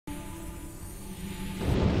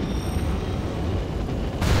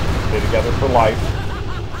Stay together for life.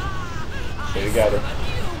 Stay together.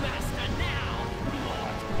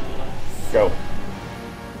 Go.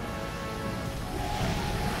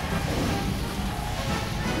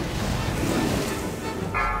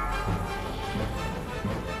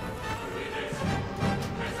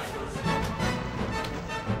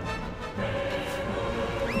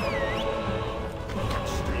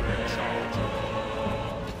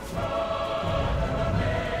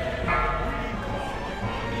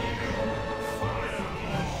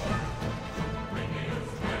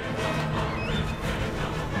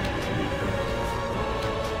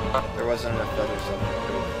 There wasn't enough feathers on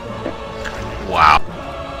the Wow.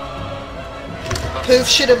 Poof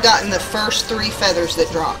should have gotten the first 3 feathers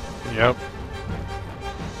that dropped. Yep.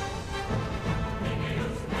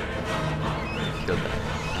 Feel bad. I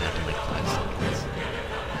have to make 5 seconds.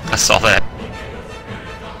 I saw that.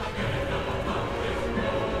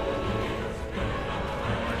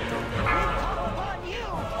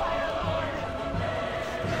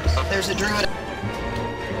 There's a druid.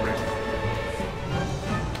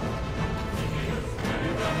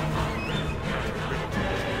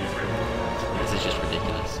 This is just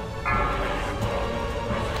ridiculous.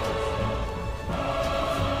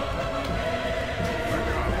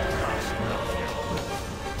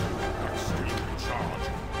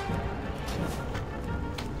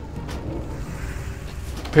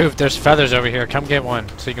 Poof, there's feathers over here. Come get one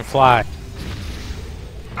so you can fly.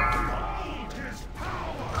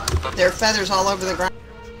 There are feathers all over the ground.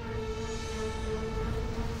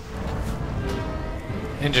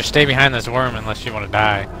 And just stay behind this worm unless you want to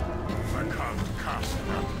die.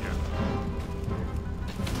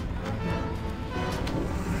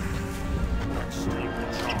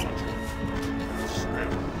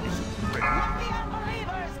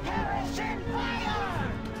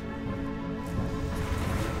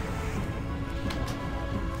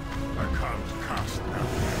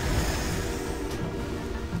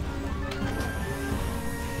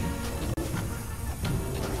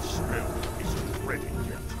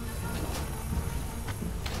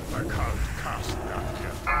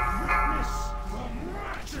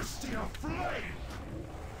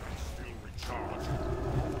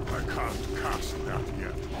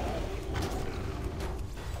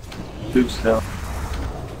 Duke's down.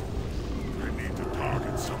 I need to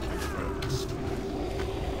target something first.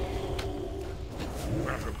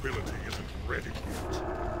 That ability isn't ready yet.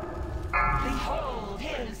 Behold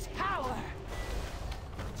his power!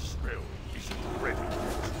 That spell isn't ready yet.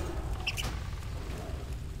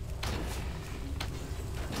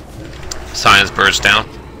 Science burst down.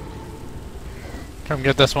 Come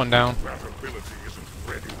get this one down. That ability isn't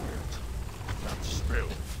ready yet. That spell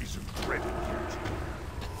isn't ready yet.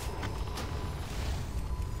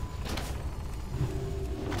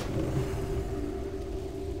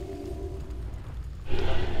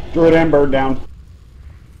 Druid and bird down.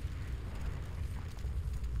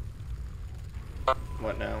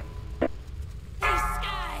 What now?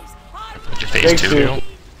 Your phase 2. two.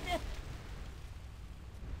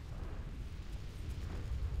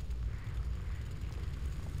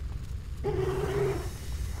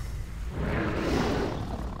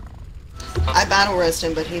 I battle resed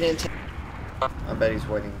him, but he didn't take. I bet he's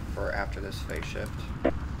waiting for after this phase shift.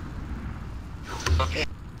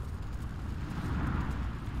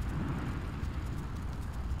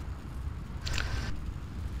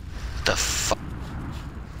 The fuck?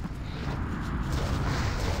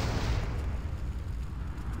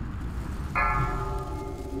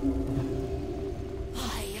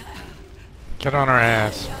 Get on our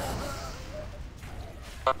ass.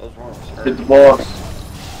 Those worms hurt. Hit the boss.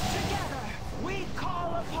 Together, we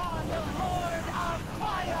call upon the Lord of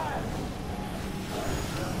Fire!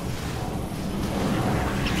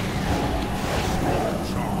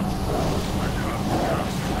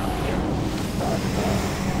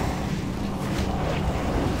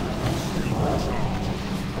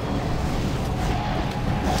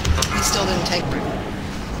 He still didn't take.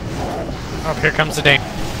 Oh, here comes the dame.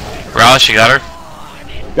 Raleigh, you got her?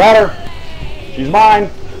 Got her. She's mine.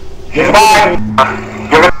 She's mine.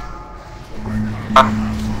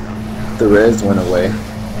 The res went away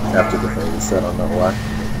after the phase, I don't know why.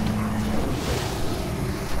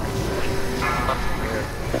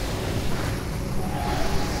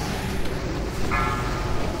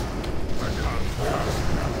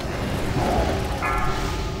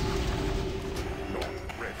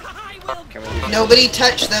 Nobody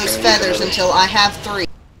touch those feathers until I have 3.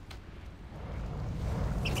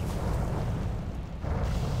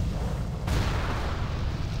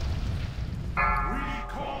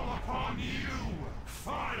 you,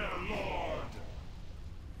 Fire Lord!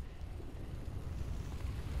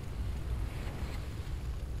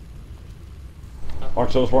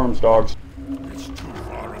 Watch those worms, dogs. It's too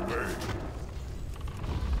far away.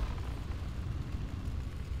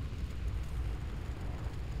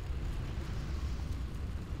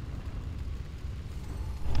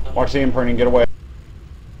 Watch the imprinting, get away.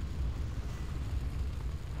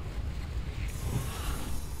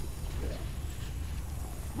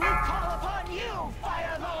 We call upon you,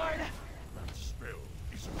 Fire Lord! That spell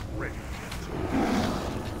isn't ready yet.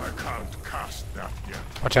 I can't cast that yet.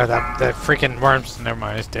 Watch out, that freaking worm's. Never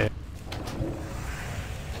mind, it's dead.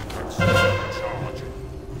 That spell charging.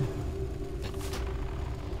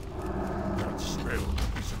 That spell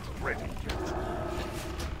isn't ready yet.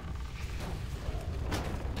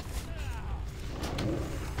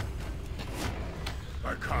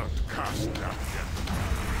 I can't cast that yet.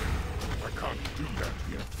 I can't do that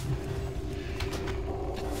yet.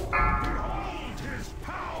 Behold his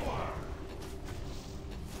power!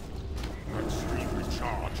 That's still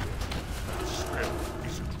recharging. That spell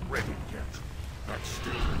isn't ready yet. That's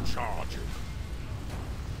still recharging.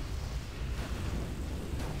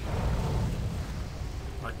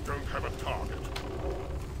 I don't have a target.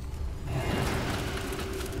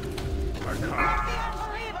 I Let can't the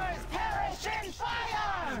unbelievers perish in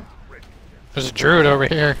fire! ready yet. There's a druid over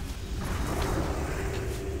here.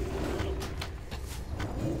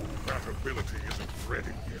 That ability isn't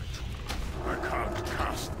ready yet. I can't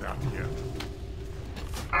cast that yet.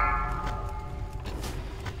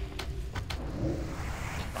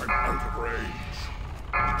 I'm out of range.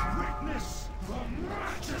 Witness the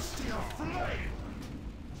majesty of flame!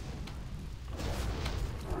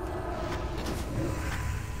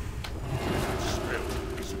 That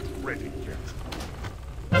spell isn't ready yet.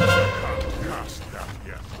 I can't cast that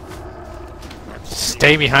yet. That's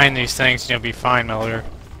Stay behind these things and you'll be fine, Miller.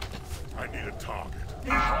 I need a target.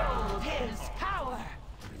 Behold his power!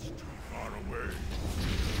 It's too far away.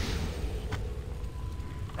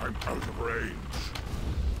 I'm out of range.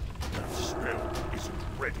 That spell isn't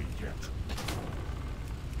ready yet.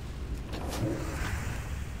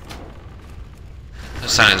 The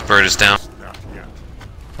science bird is down. Not yet.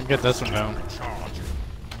 Come get this one down. Recharging.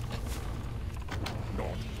 Not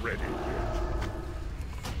ready yet.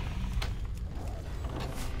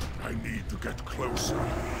 I need to get closer.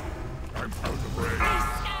 I'm out of range.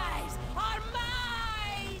 Skies are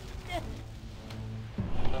mine!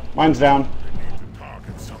 Mine's down. I need to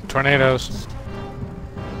target something. Tornadoes.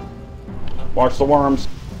 Watch the worms.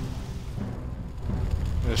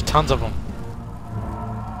 There's tons of them.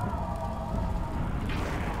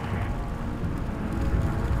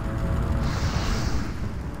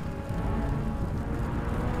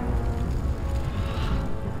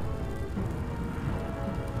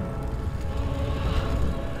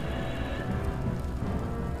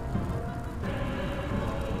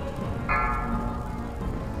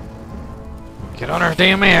 Get on her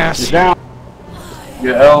damn He's ass. down.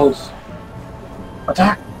 Your elves.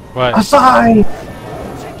 Attack! What? Aside!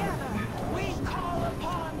 Together, we call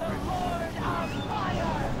upon the Lord of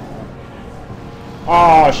Fire!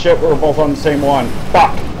 Oh shit, we're both on the same one.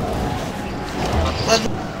 Fuck.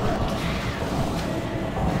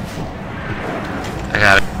 I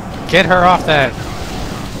got it. Get her off that.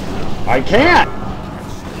 I can't.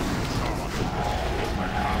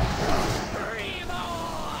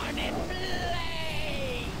 Reborn in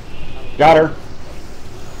flame! Got her.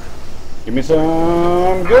 Give me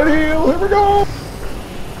some good heal. Here we go.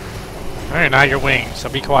 Alright, now you're winged, so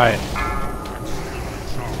be quiet.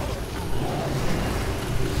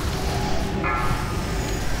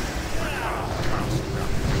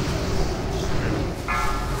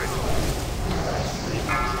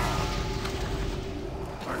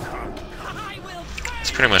 I will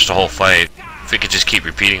It's pretty much the whole fight. If we could just keep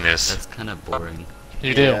repeating this. That's kind of boring.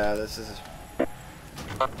 You do. Yeah, this is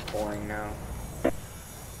boring now.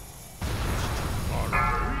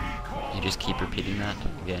 You just keep repeating that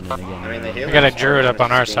again and again. I mean, they and again. do. We got a druid up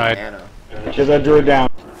on our side. Get that druid down.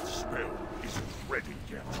 Spell isn't ready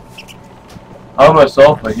yet. I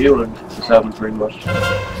myself, my healer, is having pretty much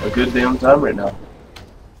a good damn time right now.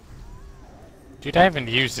 Dude, I haven't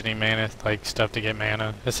used any mana, like, stuff to get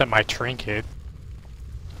mana. Except my trinket.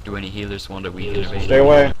 Do any healers want to weaken evade? Stay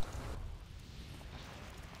away.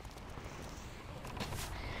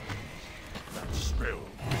 That spell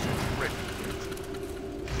isn't ready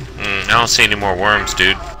yet. I don't see any more worms,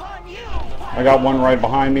 dude. upon you! I got one right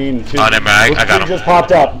behind me and two. Oh, never mind, I got Two him. just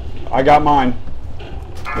popped up. I got mine.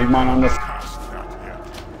 Leave mine on this. Cast that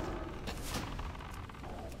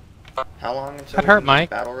yet. How long until That hurt, we Mike.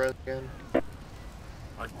 battle res again? I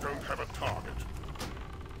don't have a target.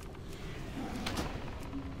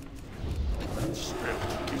 That spell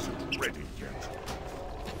isn't ready yet.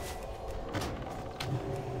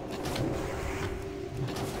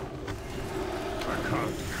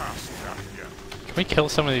 we kill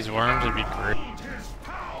some of these worms, it'd be great. His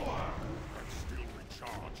power! That's still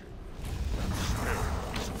recharging. That spirit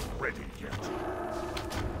isn't ready yet.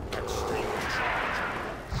 That's still recharging.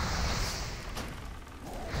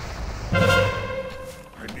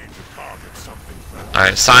 I need to target something first.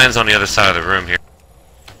 Alright, Cyan's on the other side of the room here.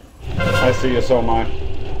 I see you, so am I.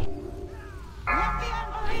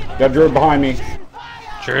 Got Druid behind me.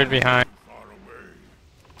 Druid behind. Far away.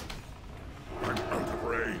 I'm out of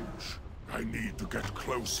range. I need to get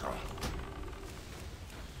closer.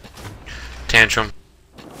 Tantrum.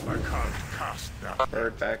 I can't cast that.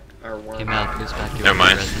 Bird back, or worm. Hey Mal, who's back? Never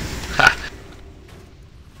mind. Ha!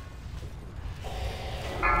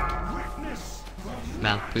 Witness.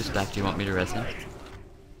 Mal, who's back? Do you want me to res him?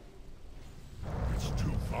 It's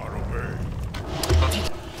too far away.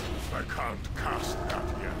 I can't cast that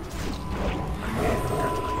yet. I need to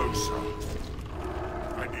get closer.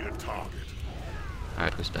 I need a target.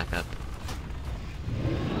 Alright, who's back up?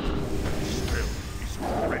 Still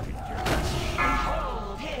isn't ready yet.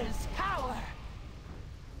 Behold his power.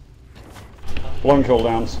 One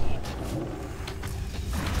cooldowns.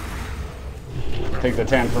 Take the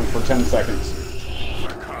tantrum for 10 seconds. I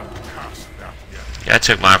can't cast that yet. Yeah, I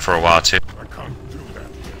took mine for a while too. I can't do that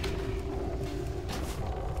yet.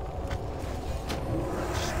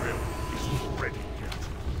 That spell isn't ready yet.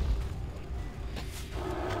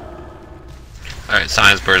 Alright,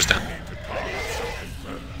 Cyan's burst down. I need to target something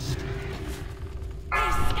first.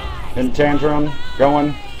 And tantrum,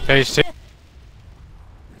 going. Phase 2.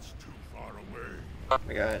 It's too far away.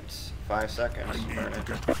 We got 5 I seconds. need Burn to it.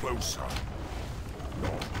 get closer.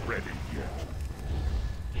 Not ready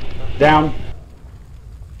yet. Down.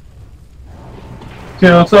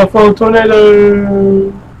 Kill cell phone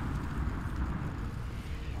tornado!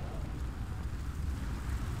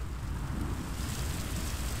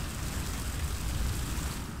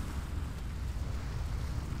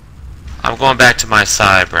 I'm going back to my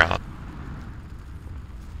side, bro.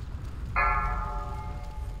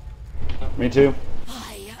 Me too.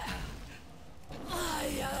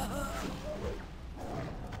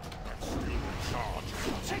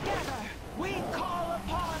 Together, we call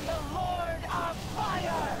upon the Lord of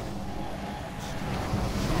Fire.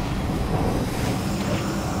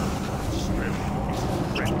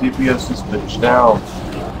 DPS this bitch down.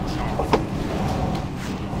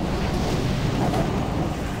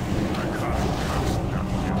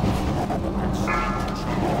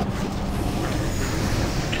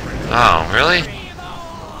 Oh, really?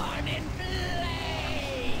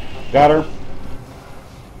 Got her.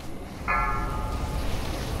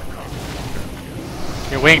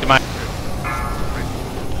 You're winged, Mike.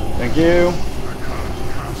 Thank you.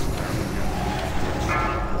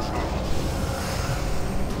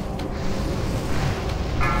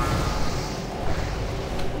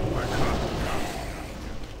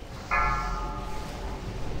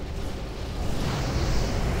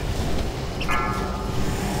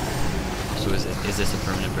 So is this a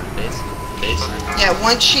permanent burn base? Yeah,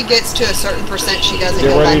 once she gets to a certain percent, she doesn't Get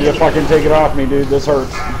go back ready to anymore. fucking take it off me, dude. This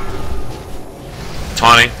hurts.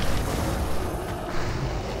 20.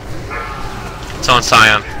 It's on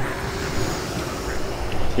Cyan.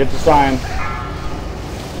 Get the sign.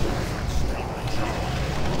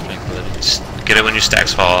 Tranquility. Just get it when your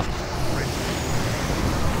stacks fall off.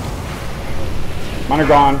 Mine are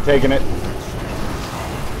gone. Taking it.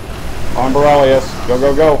 On Borelius. Go,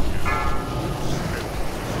 go, go.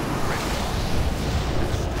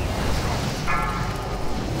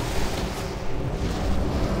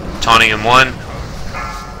 Taunting in 1.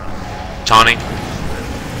 Taunting.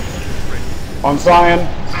 On Cyan.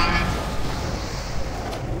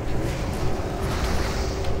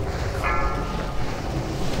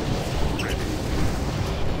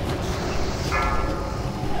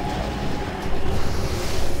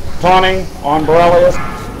 Taunting on Borelius.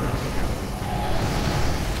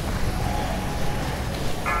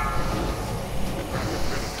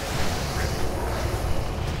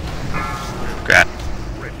 Grab.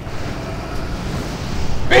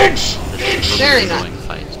 Bitch! Very nice. Ongoing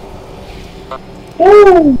fight.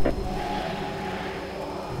 Woo!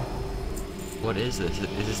 What is this?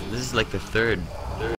 This is like the third